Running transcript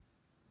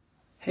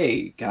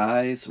Hey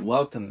guys,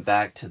 welcome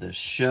back to the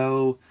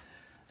show.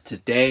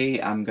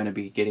 Today I'm going to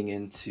be getting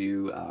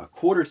into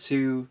quarter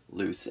two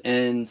loose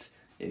ends.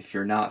 If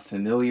you're not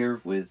familiar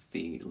with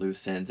the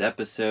loose ends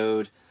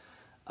episode,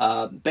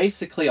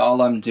 basically all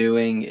I'm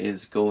doing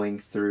is going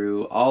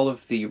through all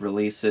of the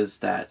releases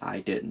that I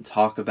didn't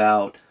talk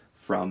about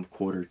from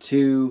quarter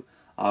two,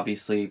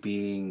 obviously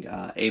being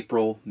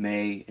April,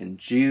 May, and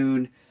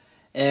June.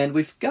 And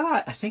we've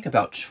got, I think,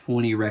 about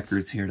 20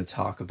 records here to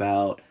talk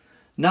about.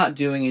 Not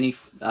doing any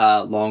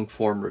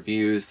long-form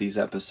reviews. These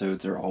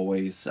episodes are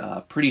always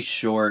pretty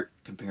short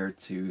compared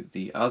to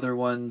the other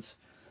ones.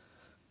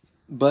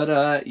 But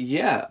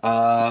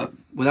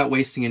without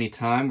wasting any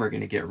time, we're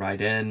going to get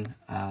right in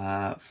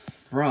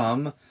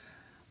from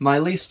my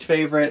least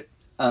favorite,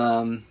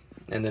 and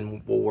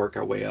then we'll work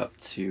our way up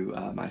to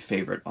my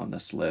favorite on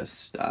this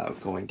list,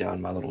 going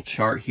down my little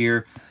chart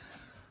here.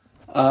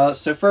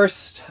 So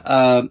first,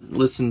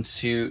 listen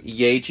to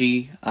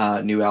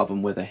Yaeji, new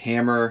album With a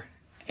Hammer.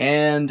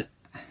 And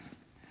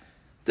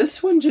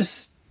this one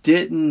just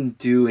didn't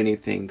do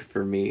anything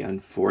for me,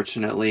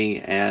 unfortunately,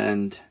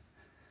 and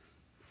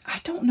I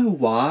don't know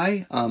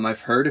why.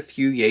 I've heard a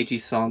few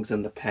Yaeji songs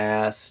in the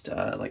past,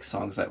 like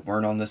songs that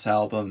weren't on this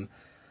album.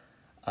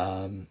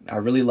 I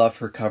really love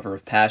her cover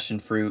of Passion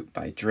Fruit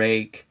by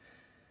Drake,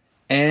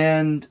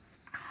 and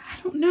I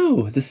don't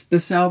know,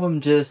 this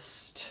album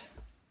just,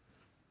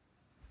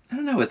 I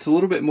don't know, it's a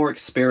little bit more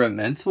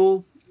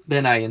experimental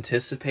than I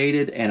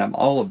anticipated, and I'm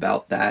all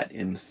about that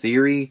in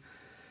theory,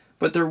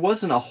 but there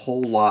wasn't a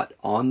whole lot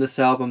on this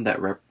album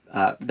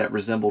that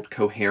resembled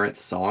coherent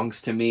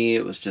songs to me.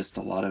 It was just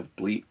a lot of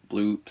bleep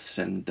bloops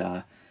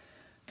and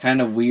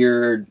kind of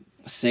weird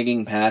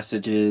singing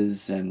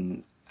passages,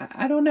 and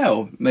I don't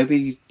know,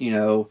 maybe,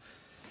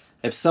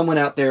 if someone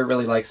out there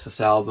really likes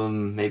this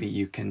album, maybe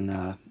you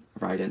can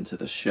write into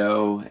the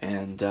show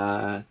and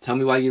tell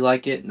me why you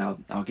like it, and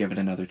I'll give it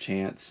another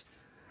chance.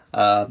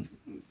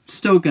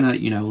 Still gonna,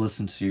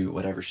 listen to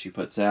whatever she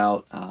puts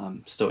out.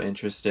 Still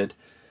interested,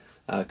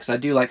 because I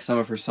do like some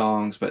of her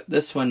songs, but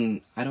this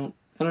one, I don't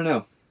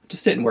know,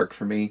 just didn't work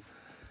for me.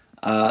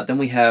 Then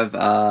we have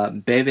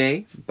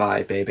Bebe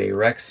by Bebe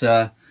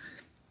Rexha.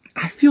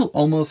 I feel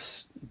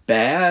almost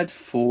bad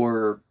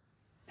for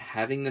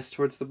having this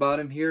towards the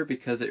bottom here,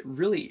 because it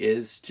really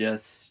is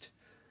just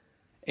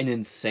an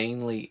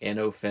insanely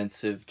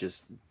inoffensive,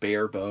 just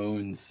bare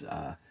bones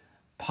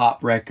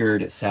pop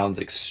record. It sounds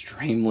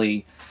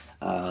extremely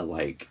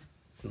like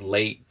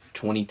late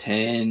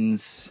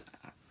 2010s.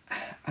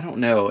 I don't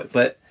know,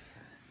 but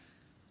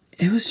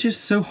it was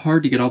just so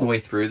hard to get all the way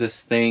through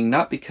this thing.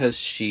 Not because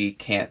she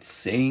can't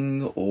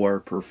sing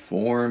or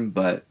perform,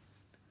 but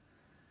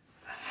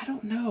I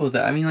don't know.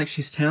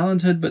 She's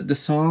talented, but the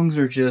songs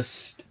are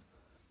just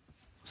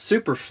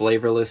super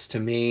flavorless to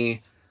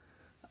me.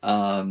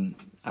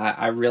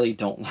 I really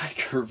don't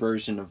like her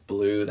version of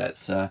Blue.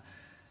 That's a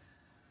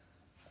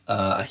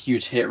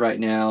huge hit right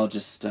now.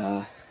 Just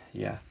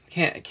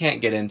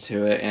can't get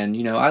into it.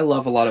 And I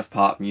love a lot of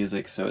pop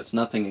music, so it's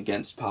nothing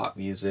against pop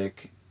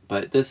music,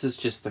 but this is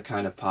just the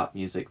kind of pop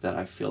music that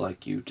I feel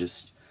like you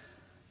just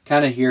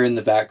kind of hear in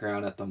the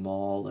background at the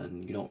mall,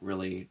 and you don't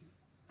really,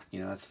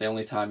 that's the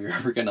only time you're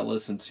ever going to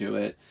listen to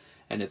it,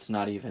 and it's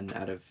not even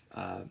out of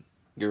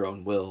your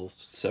own will.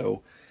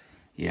 So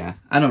yeah,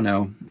 I don't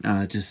know,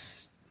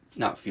 just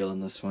not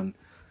feeling this one.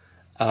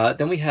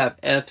 Then we have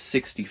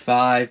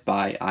F65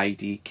 by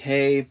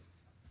IDK.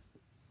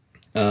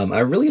 I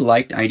really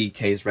liked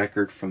IDK's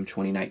record from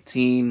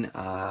 2019.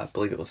 I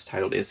believe it was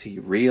titled Is He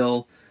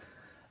Real?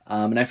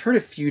 And I've heard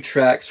a few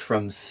tracks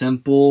from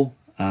Simple.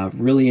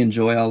 Really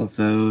enjoy all of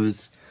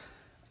those.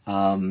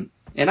 And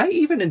I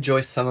even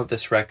enjoy some of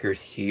this record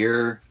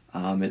here.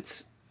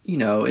 It's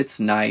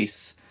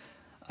nice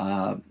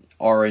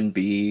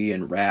R&B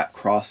and rap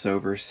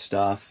crossover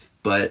stuff.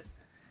 But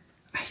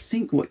I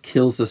think what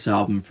kills this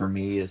album for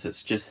me is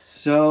it's just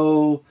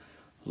so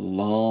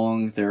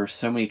long. There are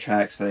so many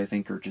tracks that I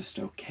think are just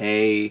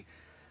okay,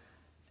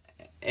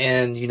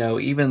 and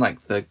even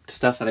like the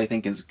stuff that I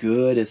think is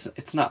good,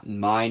 it's not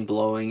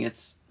mind-blowing.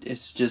 It's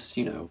just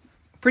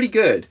pretty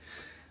good,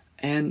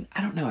 and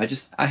I don't know,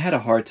 I had a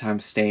hard time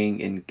staying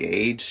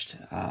engaged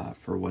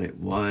for what it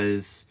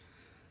was.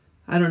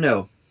 I don't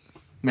know,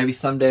 maybe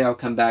someday I'll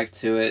come back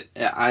to it.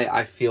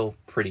 I feel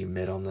pretty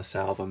mid on this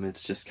album.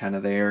 It's just kind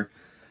of there.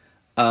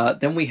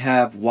 Then we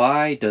have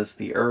Why Does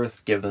the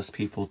Earth Give Us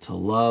People to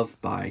Love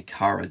by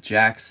Kara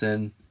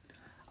Jackson.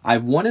 I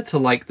wanted to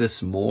like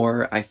this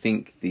more. I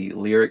think the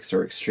lyrics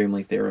are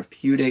extremely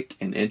therapeutic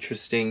and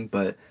interesting,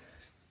 but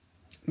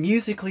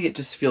musically it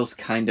just feels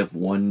kind of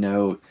one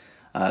note.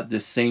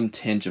 The same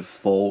tinge of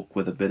folk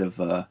with a bit of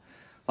a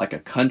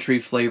country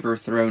flavor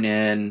thrown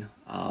in.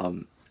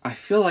 I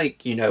feel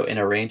like, an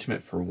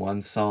arrangement for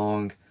one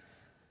song,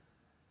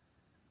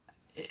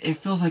 it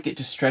feels like it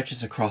just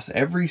stretches across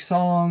every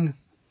song.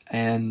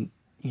 And,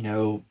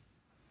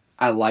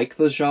 I like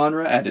the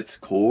genre at its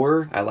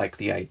core. I like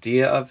the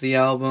idea of the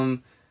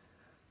album.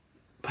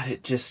 But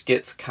it just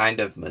gets kind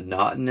of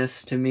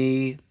monotonous to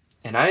me.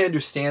 And I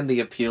understand the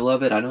appeal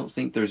of it. I don't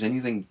think there's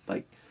anything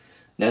like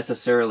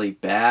necessarily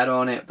bad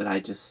on it, but I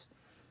just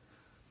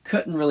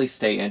couldn't really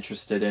stay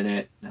interested in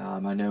it.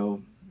 I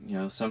know,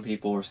 some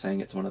people were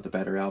saying it's one of the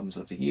better albums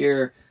of the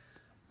year.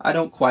 I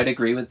don't quite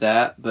agree with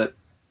that, but,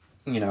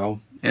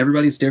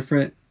 everybody's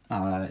different.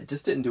 It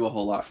just didn't do a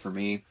whole lot for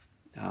me,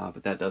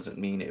 but that doesn't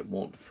mean it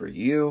won't for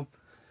you.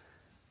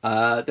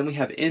 Then we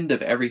have End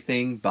of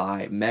Everything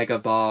by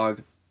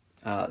Megabog,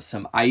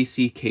 some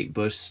icy Kate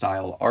Bush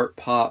style art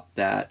pop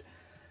that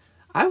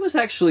I was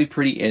actually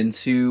pretty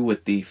into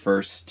with the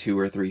first 2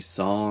 or 3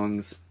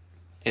 songs,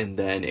 and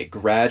then it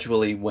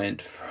gradually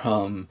went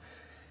from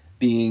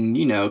being,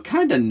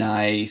 kind of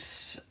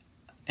nice,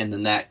 and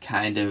then that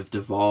kind of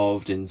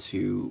devolved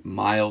into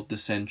mild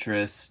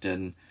disinterest,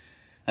 and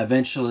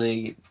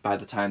eventually, by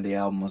the time the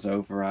album was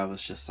over, I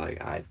was just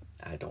like, I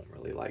don't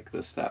really like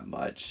this that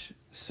much.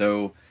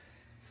 So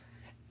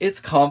it's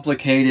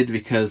complicated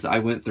because I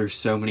went through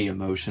so many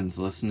emotions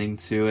listening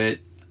to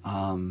it.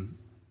 And,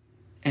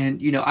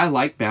 I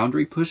like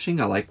boundary pushing.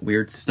 I like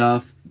weird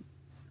stuff.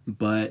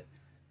 But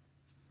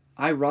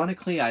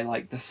ironically, I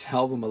like this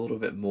album a little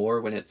bit more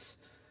when it's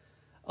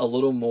a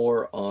little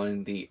more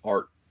on the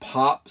art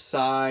pop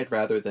side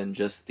rather than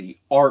just the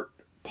art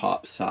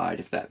pop side,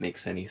 if that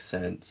makes any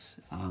sense.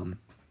 I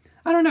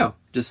don't know.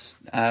 Just,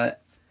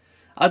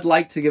 I'd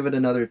like to give it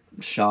another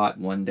shot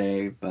one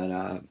day,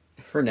 but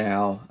for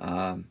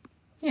now,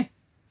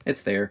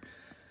 it's there.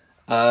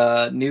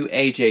 New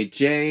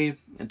AJJ,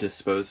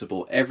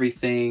 Disposable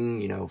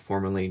Everything,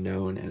 formerly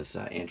known as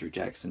Andrew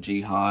Jackson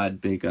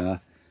Jihad, big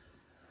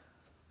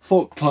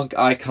folk punk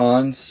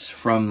icons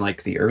from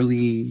like the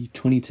early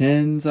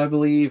 2010s, I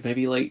believe,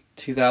 maybe late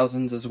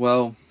 2000s as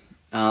well.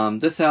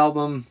 This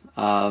album,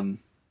 I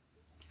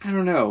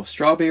don't know,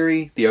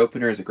 Strawberry, the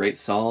opener, is a great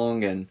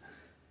song, and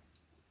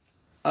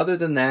other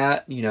than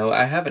that,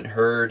 I haven't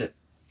heard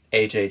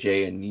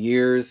AJJ in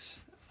years,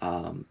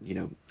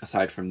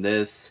 aside from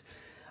this.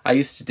 I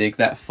used to dig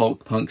that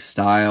folk punk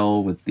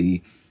style with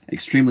the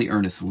extremely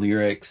earnest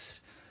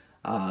lyrics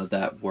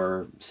that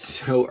were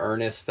so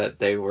earnest that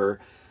they were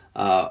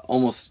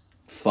almost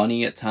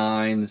funny at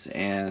times,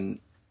 and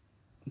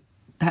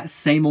that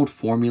same old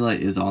formula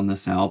is on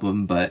this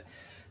album, but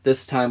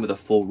this time with a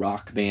full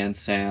rock band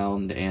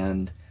sound.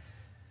 And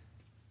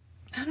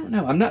I don't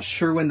know, I'm not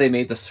sure when they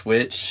made the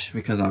switch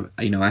because I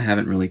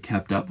haven't really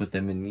kept up with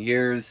them in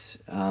years.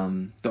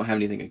 Don't have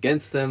anything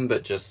against them,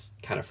 but just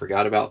kind of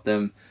forgot about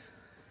them.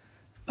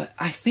 But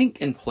I think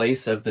in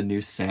place of the new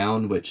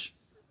sound, which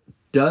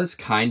does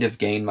kind of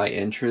gain my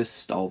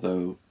interest,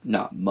 although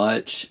not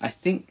much, I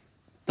think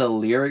the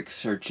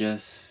lyrics are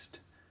just,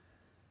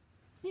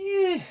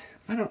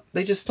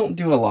 they just don't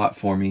do a lot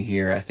for me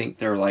here. I think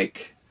they're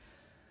like,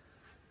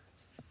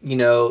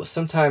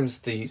 sometimes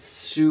the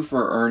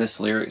super earnest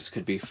lyrics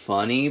could be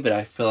funny, but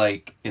I feel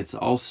like it's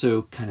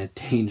also kind of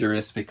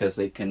dangerous because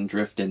they can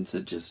drift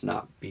into just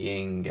not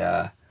being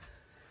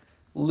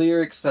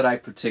lyrics that I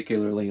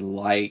particularly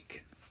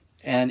like.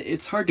 And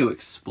it's hard to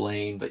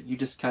explain, but you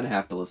just kind of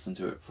have to listen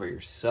to it for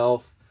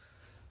yourself.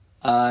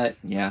 I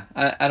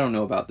don't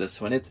know about this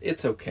one.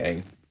 It's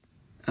okay.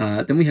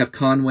 Then we have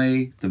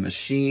Conway the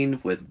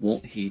Machine with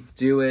Won't He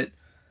Do It?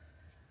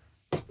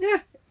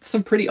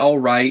 Some pretty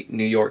alright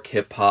New York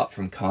hip-hop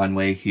from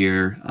Conway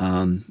here.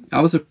 I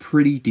was a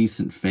pretty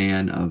decent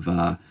fan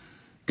of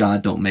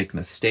God Don't Make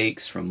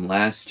Mistakes from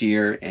last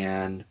year,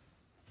 and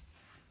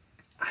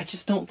I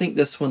just don't think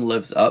this one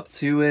lives up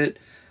to it.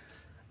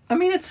 I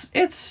mean,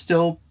 it's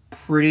still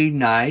pretty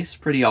nice,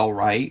 pretty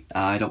alright.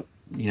 I don't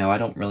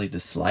really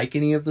dislike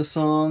any of the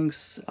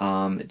songs.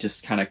 It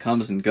just kind of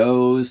comes and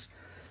goes.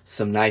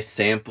 Some nice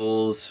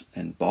samples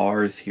and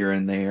bars here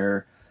and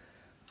there.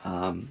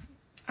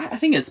 I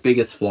think its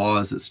biggest flaw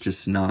is it's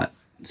just not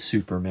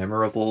super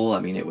memorable. I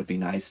mean, it would be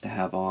nice to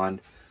have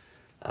on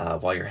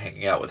while you're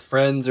hanging out with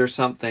friends or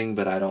something,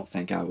 but I don't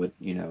think I would,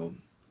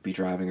 be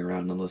driving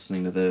around and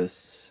listening to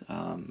this.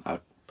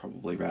 I'd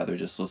probably rather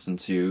just listen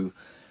to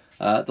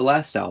the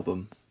last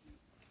album.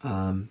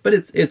 But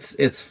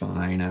it's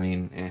fine. I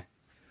mean,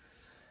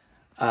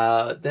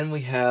 Then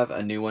we have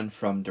a new one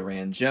from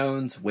Durand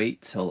Jones,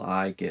 Wait Till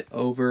I Get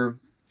Over.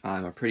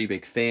 I'm a pretty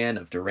big fan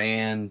of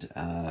Durand,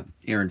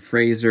 Aaron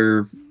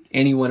Fraser,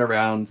 anyone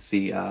around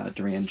the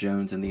Durand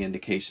Jones and the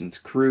Indications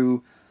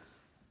crew.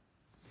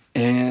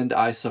 And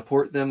I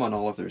support them on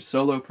all of their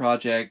solo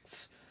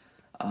projects.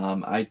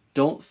 I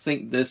don't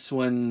think this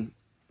one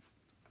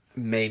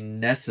may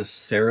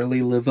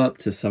necessarily live up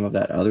to some of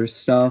that other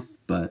stuff,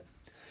 but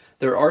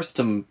there are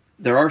some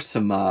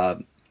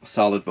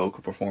solid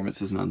vocal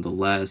performances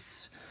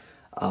nonetheless.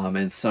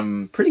 And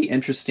some pretty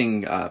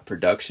interesting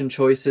production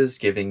choices,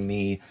 giving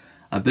me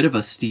a bit of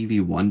a Stevie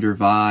Wonder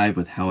vibe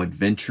with how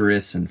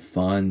adventurous and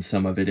fun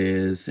some of it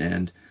is.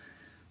 And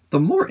the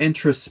more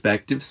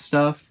introspective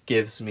stuff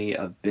gives me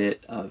a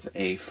bit of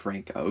a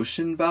Frank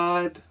Ocean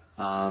vibe.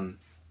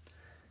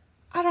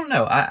 I don't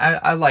know.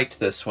 I liked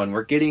this one.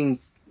 We're getting,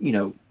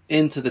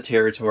 into the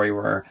territory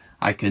where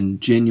I can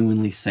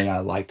genuinely say I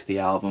liked the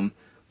album.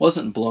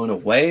 Wasn't blown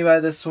away by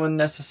this one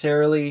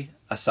necessarily.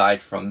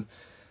 aside from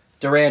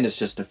Duran is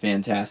just a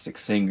fantastic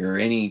singer.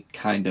 Any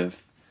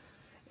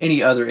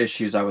other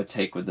issues I would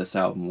take with this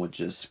album would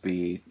just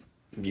be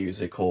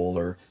musical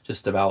or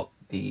just about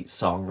the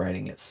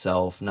songwriting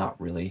itself, not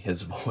really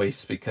his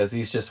voice, because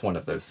he's just one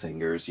of those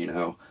singers, you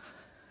know.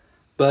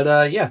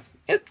 But yeah,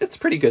 it's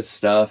pretty good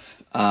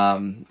stuff.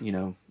 You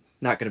know,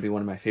 not going to be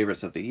one of my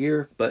favorites of the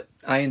year, but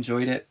I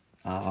enjoyed it.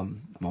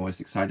 I'm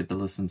always excited to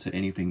listen to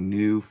anything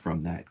new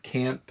from that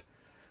camp.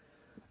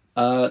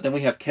 Then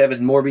we have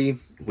Kevin Morby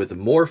with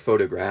More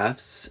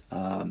Photographs.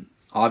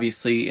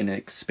 Obviously an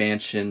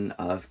expansion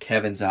of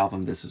Kevin's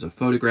album, This Is a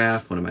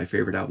Photograph, one of my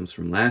favorite albums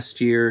from last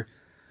year.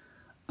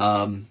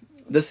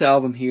 This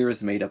album here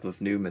is made up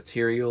of new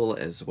material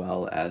as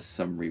well as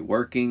some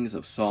reworkings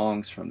of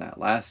songs from that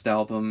last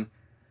album.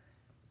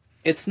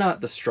 It's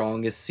not the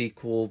strongest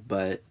sequel,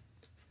 but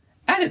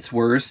at its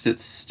worst,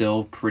 it's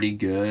still pretty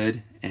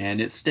good, and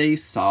it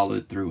stays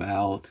solid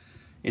throughout.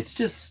 It's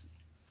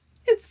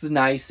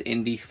nice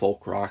indie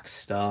folk rock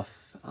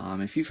stuff.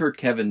 If you've heard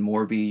Kevin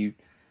Morby,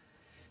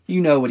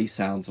 you know what he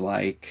sounds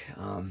like,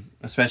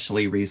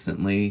 especially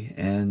recently,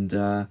 and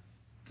I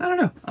don't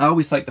know. I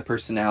always like the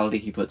personality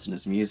he puts in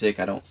his music.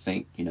 I don't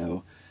think, you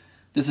know,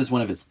 this is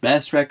one of his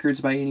best records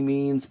by any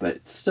means, but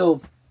it's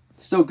still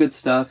good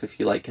stuff if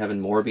you like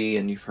Kevin Morby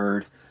and you've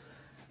heard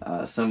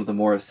some of the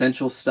more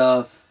essential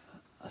stuff,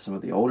 some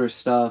of the older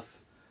stuff.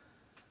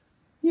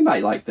 You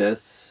might like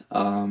this.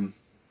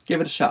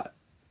 Give it a shot.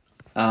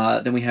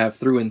 Then we have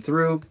Through and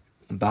Through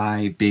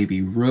by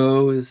Baby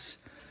Rose.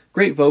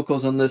 Great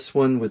vocals on this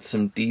one with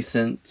some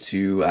decent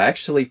to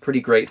actually pretty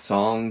great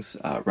songs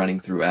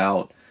running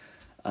throughout.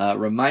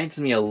 Reminds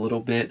me a little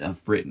bit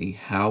of Brittany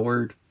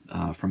Howard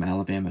from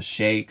Alabama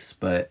Shakes,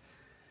 but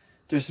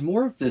there's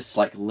more of this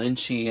like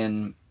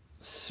Lynchian,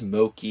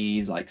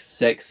 smoky, like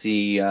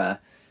sexy,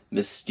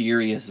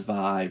 mysterious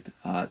vibe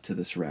to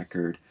this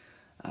record.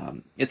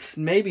 It's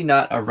maybe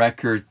not a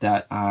record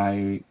that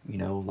I, you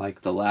know,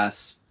 like the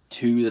last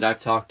two that I've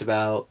talked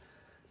about.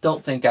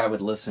 Don't think I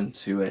would listen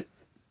to it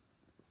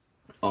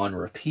on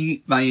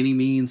repeat by any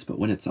means, but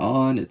when it's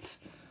on, it's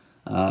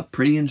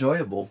pretty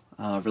enjoyable.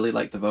 Really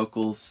like the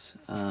vocals.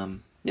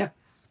 Yeah.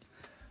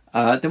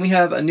 Then we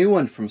have a new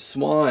one from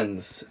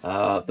Swans,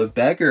 The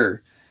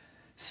Beggar.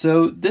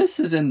 So this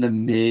is in the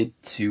mid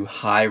to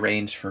high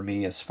range for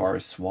me as far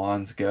as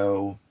Swans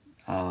go.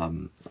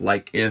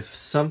 Like if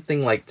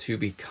something like To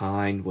Be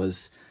Kind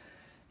was,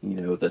 you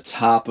know, the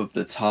top of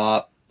the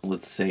top,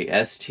 let's say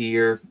S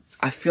tier,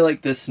 I feel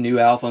like this new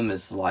album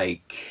is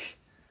like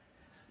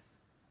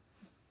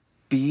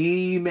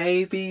B,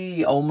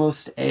 maybe,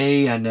 almost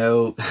A. I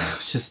know I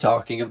was just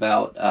talking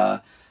about,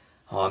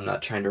 I'm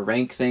not trying to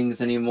rank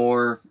things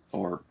anymore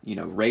or, you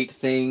know, rate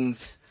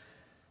things,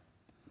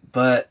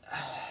 but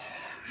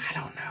I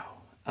don't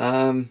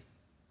know.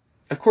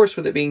 Of course,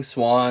 with it being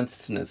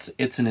Swans,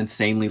 it's an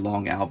insanely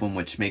long album,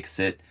 which makes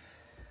it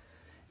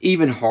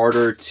even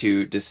harder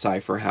to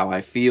decipher how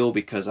I feel,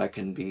 because I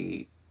can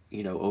be,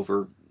 you know,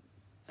 over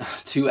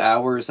 2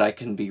 hours, I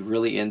can be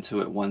really into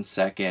it 1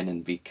 second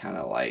and be kind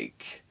of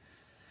like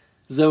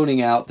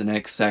zoning out the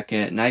next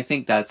second. And I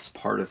think that's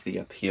part of the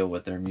appeal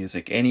with their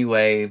music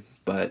anyway,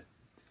 but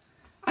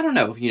I don't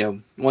know, you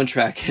know, one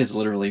track is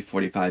literally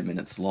 45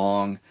 minutes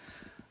long.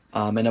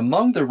 And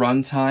among the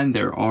runtime,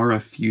 there are a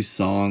few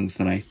songs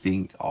that I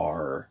think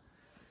are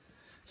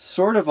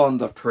sort of on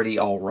the pretty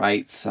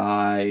alright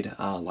side,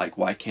 like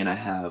Why Can't I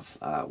Have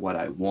What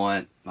I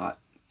Want? Not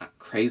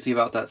crazy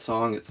about that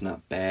song, it's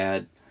not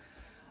bad.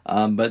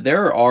 But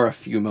there are a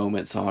few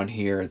moments on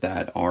here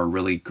that are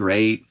really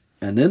great.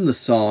 And then the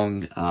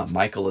song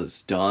Michael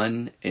Is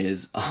Done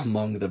is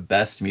among the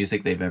best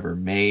music they've ever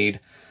made.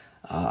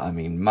 I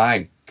mean,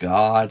 my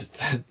God,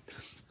 the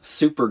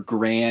super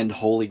grand,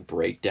 holy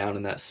breakdown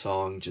in that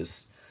song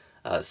just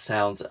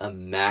sounds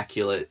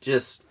immaculate.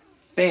 Just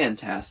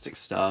fantastic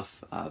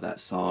stuff, that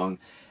song.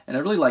 And I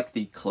really like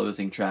the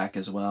closing track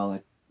as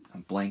well.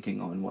 I'm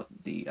blanking on what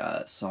the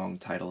song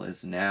title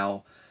is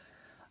now.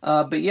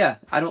 But yeah,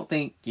 I don't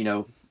think, you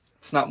know,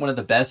 it's not one of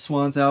the best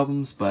Swans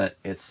albums, but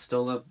it's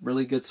still a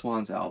really good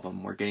Swans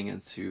album. We're getting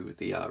into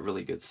the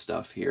really good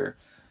stuff here.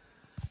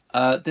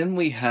 Then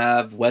we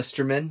have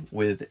Westerman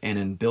with An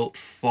Inbuilt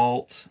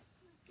Fault.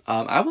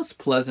 I was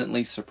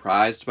pleasantly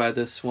surprised by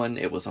this one.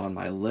 It was on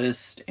my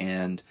list,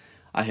 and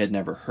I had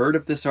never heard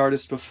of this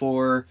artist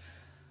before.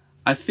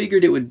 I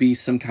figured it would be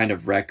some kind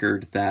of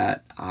record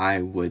that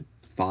I would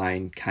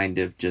find kind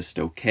of just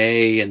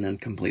okay and then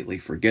completely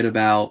forget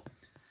about.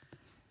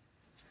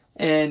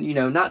 And, you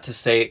know, not to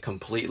say it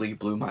completely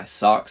blew my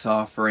socks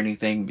off or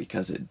anything,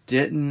 because it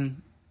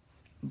didn't,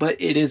 but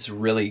it is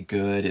really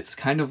good. It's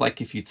kind of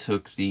like if you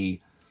took the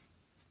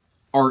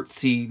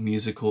artsy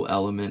musical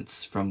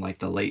elements from like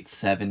the late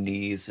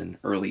 70s and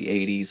early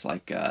 80s,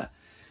 like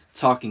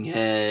Talking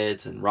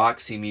Heads and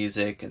Roxy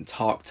Music and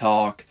Talk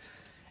Talk,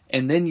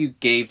 and then you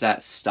gave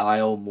that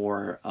style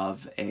more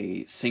of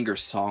a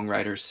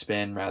singer-songwriter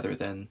spin rather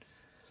than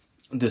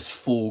this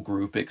full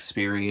group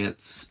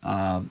experience.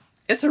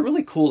 it's a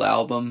really cool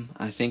album.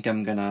 I think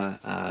I'm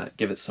gonna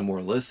give it some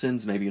more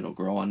listens. Maybe it'll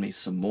grow on me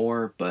some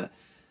more, but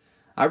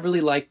I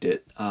really liked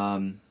it.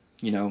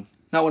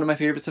 Not one of my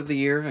favorites of the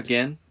year,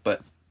 again,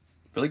 but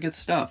really good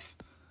stuff.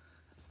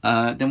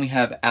 Then we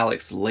have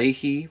Alex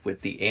Leahy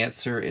with The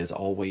Answer Is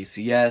Always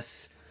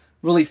Yes.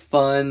 Really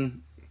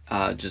fun,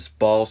 just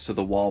balls to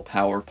the wall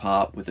power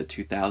pop with a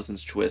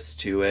 2000s twist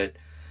to it.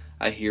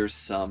 I hear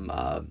some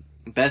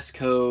Best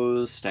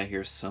Coast, I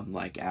hear some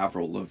like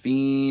Avril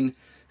Lavigne,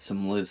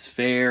 some Liz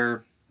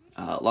Phair,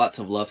 lots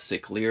of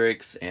lovesick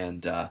lyrics,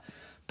 and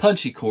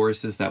punchy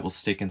choruses that will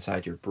stick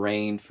inside your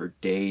brain for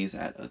days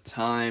at a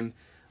time.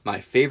 My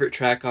favorite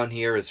track on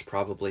here is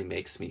probably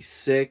Makes Me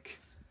Sick.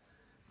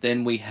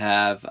 Then we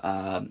have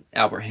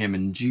Albert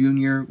Hammond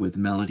Jr. with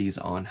Melodies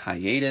on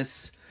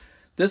Hiatus.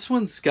 This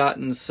one's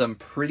gotten some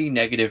pretty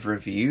negative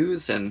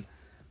reviews, and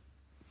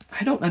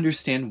I don't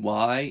understand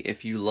why.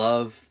 If you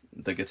love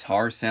the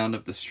guitar sound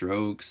of the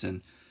Strokes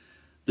and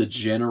the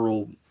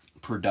general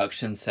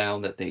production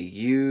sound that they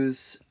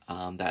use,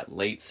 that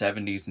late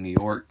 70s New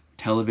York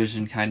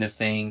television kind of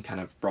thing, kind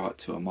of brought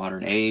to a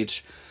modern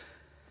age,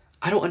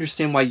 I don't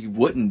understand why you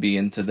wouldn't be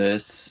into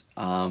this.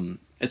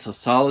 It's a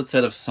solid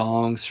set of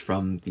songs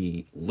from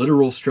the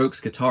literal Strokes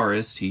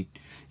guitarist. He,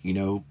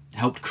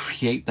 helped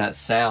create that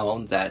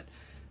sound that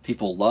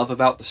people love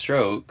about the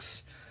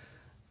Strokes.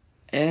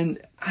 And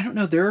I don't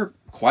know, there are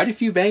quite a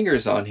few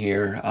bangers on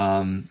here.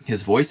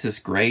 His voice is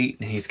great,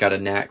 and he's got a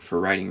knack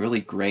for writing really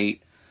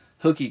great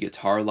hooky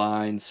guitar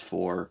lines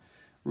for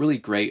really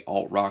great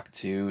alt-rock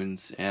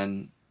tunes.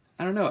 And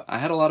I don't know, I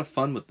had a lot of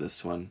fun with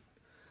this one.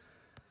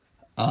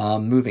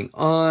 Moving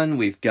on,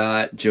 we've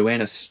got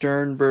Joanna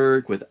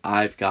Sternberg with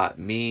I've Got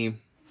Me.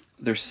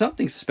 There's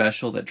something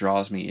special that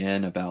draws me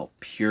in about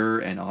pure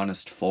and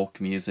honest folk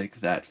music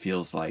that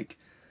feels like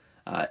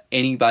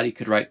anybody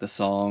could write the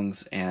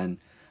songs, and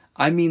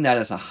I mean that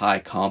as a high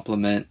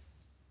compliment,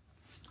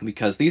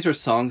 because these are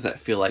songs that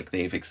feel like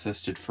they've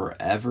existed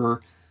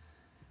forever.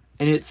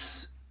 And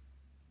it's,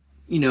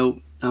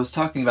 I was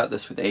talking about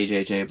this with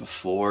AJJ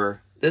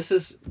before. This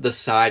is the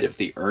side of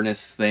the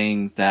earnest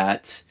thing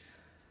that,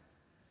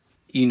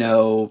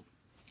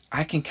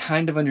 I can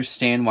kind of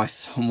understand why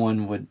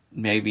someone would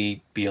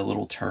maybe be a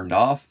little turned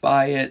off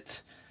by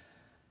it.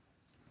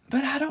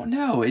 But I don't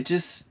know.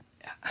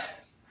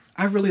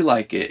 I really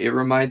like it. It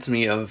reminds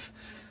me of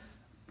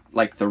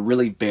like the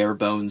really bare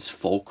bones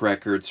folk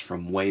records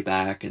from way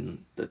back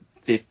in the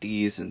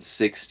 50s and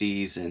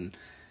 60s. And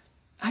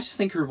I just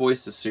think her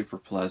voice is super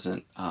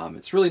pleasant.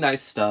 It's really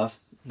nice stuff.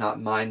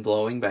 Not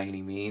mind-blowing by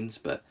any means,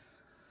 but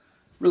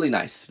really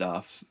nice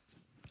stuff.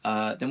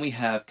 Then we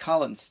have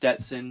Colin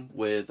Stetson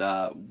with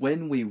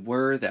When We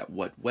Were That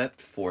What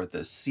Wept for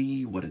the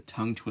Sea. What a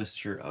tongue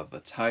twister of a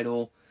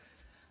title.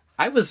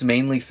 I was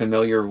mainly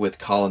familiar with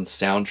Colin's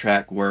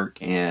soundtrack work,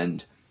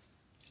 and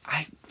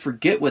I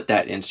forget what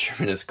that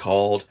instrument is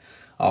called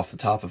off the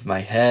top of my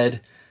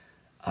head.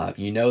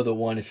 The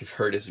one if you've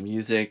heard his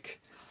music.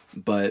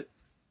 But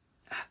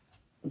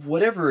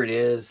whatever it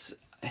is,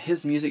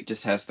 his music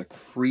just has the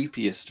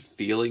creepiest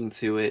feeling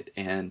to it,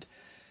 and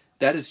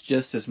that is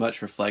just as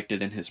much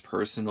reflected in his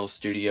personal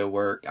studio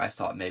work. I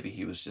thought maybe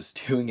he was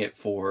just doing it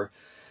for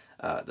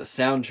the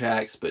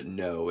soundtracks, but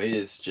no, it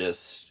is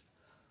just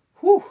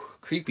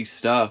creepy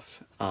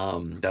stuff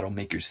that'll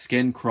make your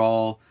skin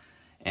crawl,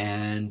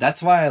 and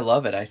that's why I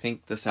love it. I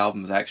think this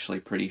album is actually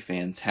pretty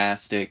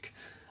fantastic.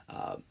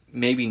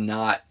 Maybe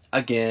not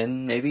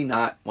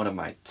one of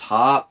my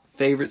top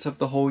favorites of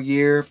the whole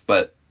year,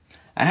 but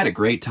I had a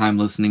great time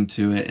listening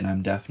to it, and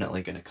I'm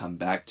definitely going to come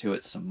back to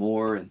it some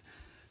more and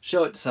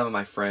show it to some of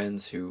my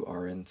friends who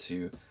are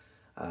into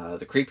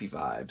the creepy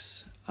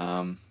vibes.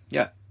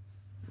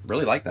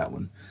 Really like that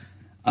one.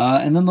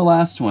 And then the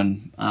last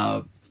one,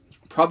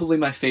 probably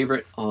my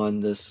favorite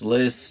on this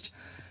list.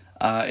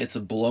 It's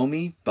Blow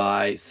Me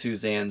by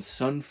Suzanne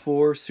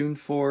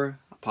Sunfor.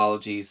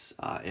 Apologies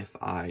if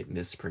I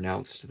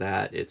mispronounced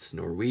that. It's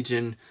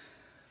Norwegian.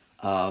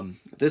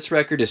 This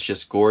record is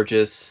just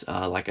gorgeous.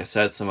 Like I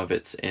said, some of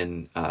it's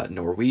in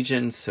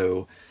Norwegian,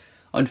 so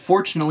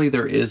unfortunately,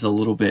 there is a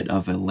little bit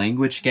of a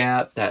language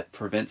gap that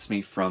prevents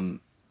me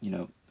from,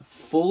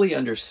 fully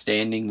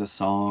understanding the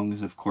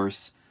songs. Of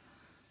course,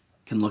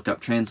 can look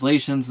up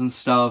translations and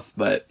stuff,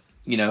 but,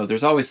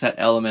 there's always that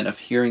element of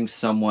hearing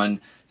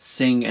someone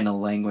sing in a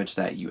language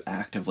that you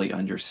actively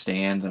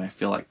understand, and I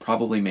feel like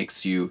probably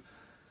makes you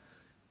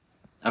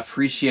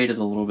appreciate it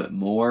a little bit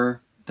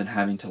more than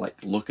having to,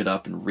 look it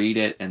up and read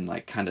it and,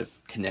 kind of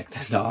connect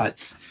the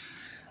dots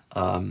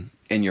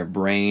in your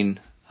brain.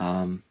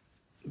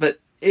 But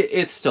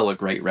it's still a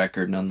great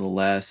record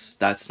nonetheless.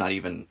 That's not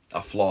even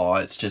a flaw.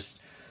 It's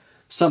just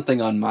something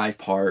on my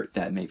part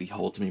that maybe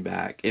holds me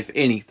back, if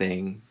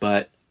anything.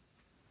 But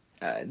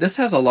this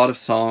has a lot of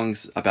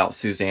songs about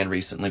Suzanne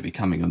recently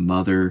becoming a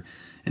mother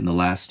in the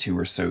last 2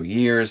 or so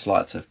years.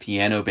 Lots of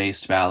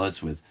piano-based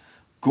ballads with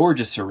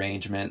gorgeous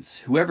arrangements.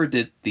 Whoever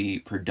did the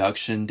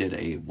production did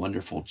a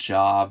wonderful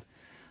job.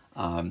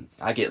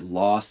 I get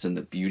lost in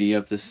the beauty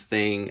of this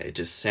thing. It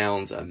just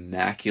sounds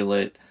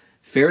immaculate.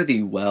 Fare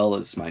Thee Well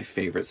is my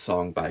favorite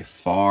song by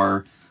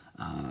far.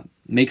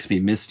 Makes me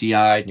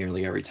misty-eyed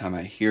nearly every time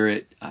I hear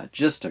it.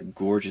 Just a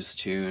gorgeous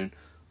tune,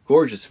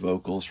 gorgeous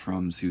vocals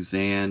from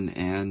Suzanne,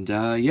 and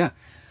yeah,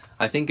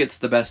 I think it's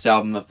the best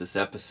album of this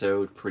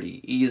episode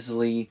pretty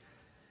easily.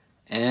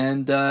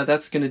 And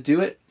that's going to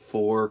do it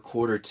for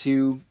quarter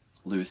 2,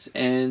 Loose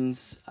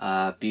Ends.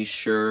 Be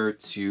sure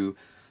to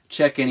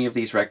check any of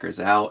these records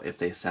out if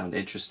they sound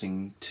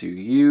interesting to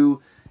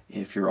you.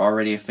 If you're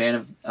already a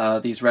fan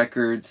of these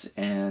records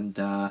and,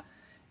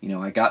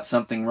 I got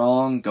something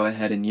wrong, go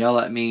ahead and yell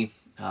at me.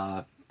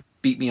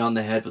 Beat me on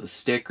the head with a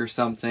stick or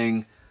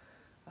something.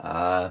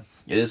 It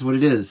is what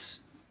it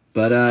is.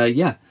 But,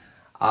 yeah.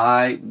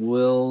 I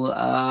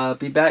will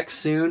be back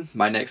soon.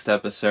 My next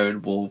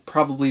episode will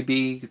probably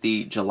be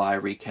the July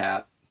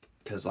recap.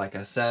 Because like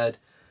I said,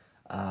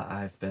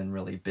 I've been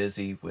really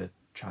busy with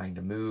trying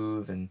to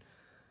move and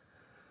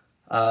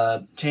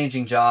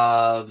changing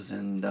jobs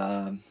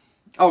and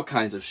all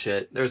kinds of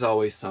shit. There's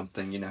always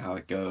something, you know how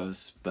it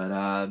goes.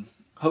 But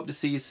hope to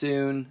see you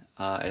soon.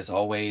 As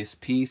always,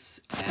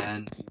 peace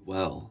and be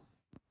well.